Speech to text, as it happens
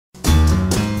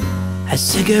a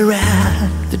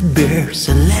cigarette that bears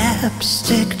a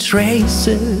lipstick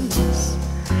traces,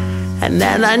 and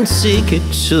then I take it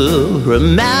to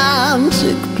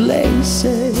romantic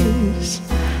places,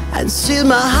 and still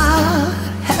my heart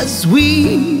has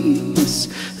wings.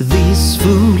 These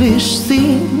foolish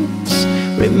things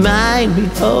remind me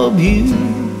of you.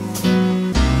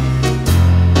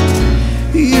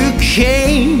 You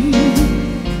came,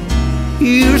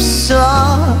 you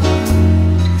saw,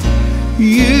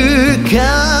 you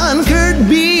conquered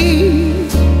me.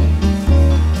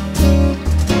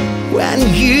 When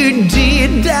you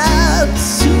did that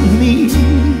to me,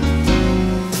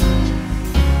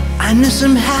 I knew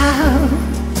somehow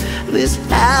this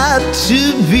had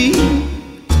to be.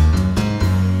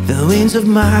 The winds of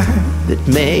March that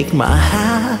make my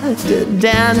heart a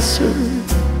dancer,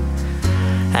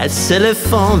 I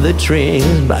telephone the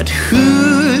train, but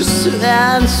who's to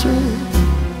answer?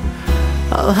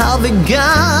 Oh, how the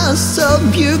gossip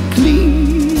you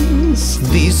please.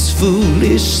 These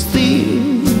foolish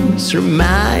things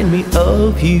remind me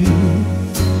of you.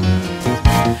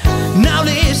 Now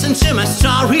listen to my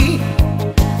story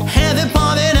and the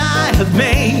point that I have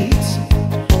made.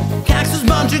 Cactus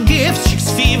born to give chicks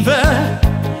fever,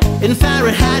 in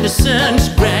Fahrenheit the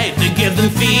centigrade they give them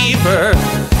fever.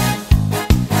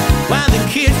 When they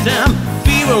kiss them,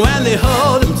 fever when they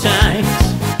hold them tight.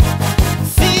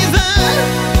 Fever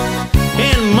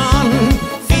in the morning,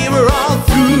 fever all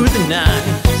through the night.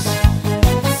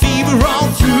 Fever all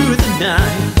through the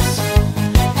night.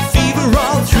 Fever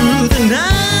all through the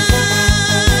night.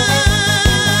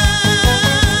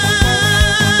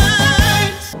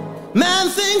 Man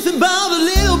thinks about the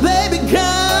little baby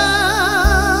girls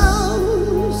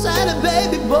and the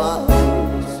baby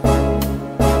boys.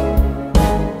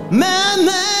 Man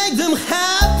make them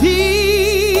happy,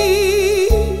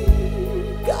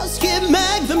 'cause he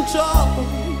make them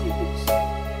toys.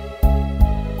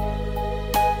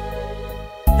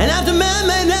 And after man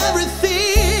made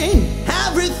everything,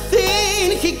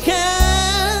 everything he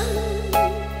can,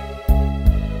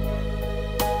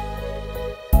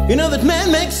 you know that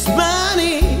man makes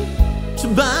money to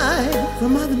buy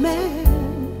from other men.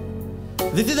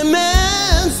 This is a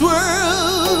man's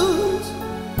world,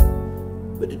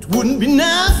 but it wouldn't be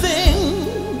nothing,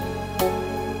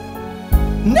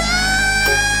 nothing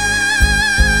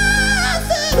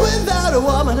without a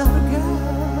woman or a girl.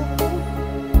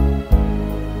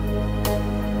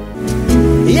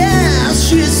 Yeah,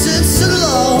 she sits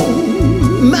alone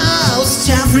most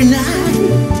every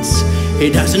night. He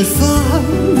doesn't fall,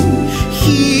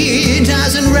 he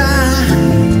doesn't run.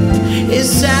 He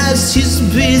says she's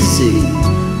busy,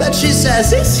 but she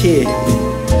says he's here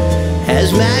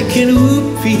as making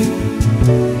whoopee.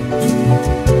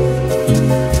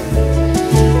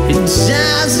 It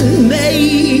doesn't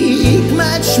make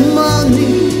much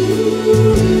money,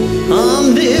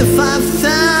 only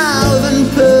 5,000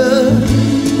 per.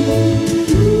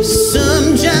 Some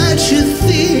judge who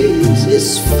thinks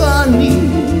it's funny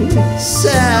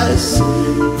says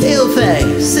he'll pay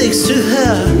 6 to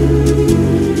her.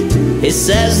 He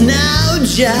says, now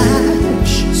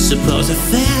judge, suppose I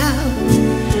fell.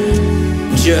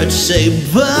 Judge say,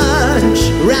 bunch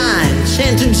right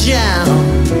into jail.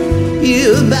 You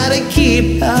better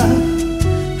keep her,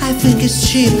 I think it's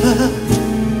cheaper,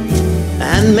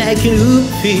 and making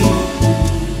whoopee.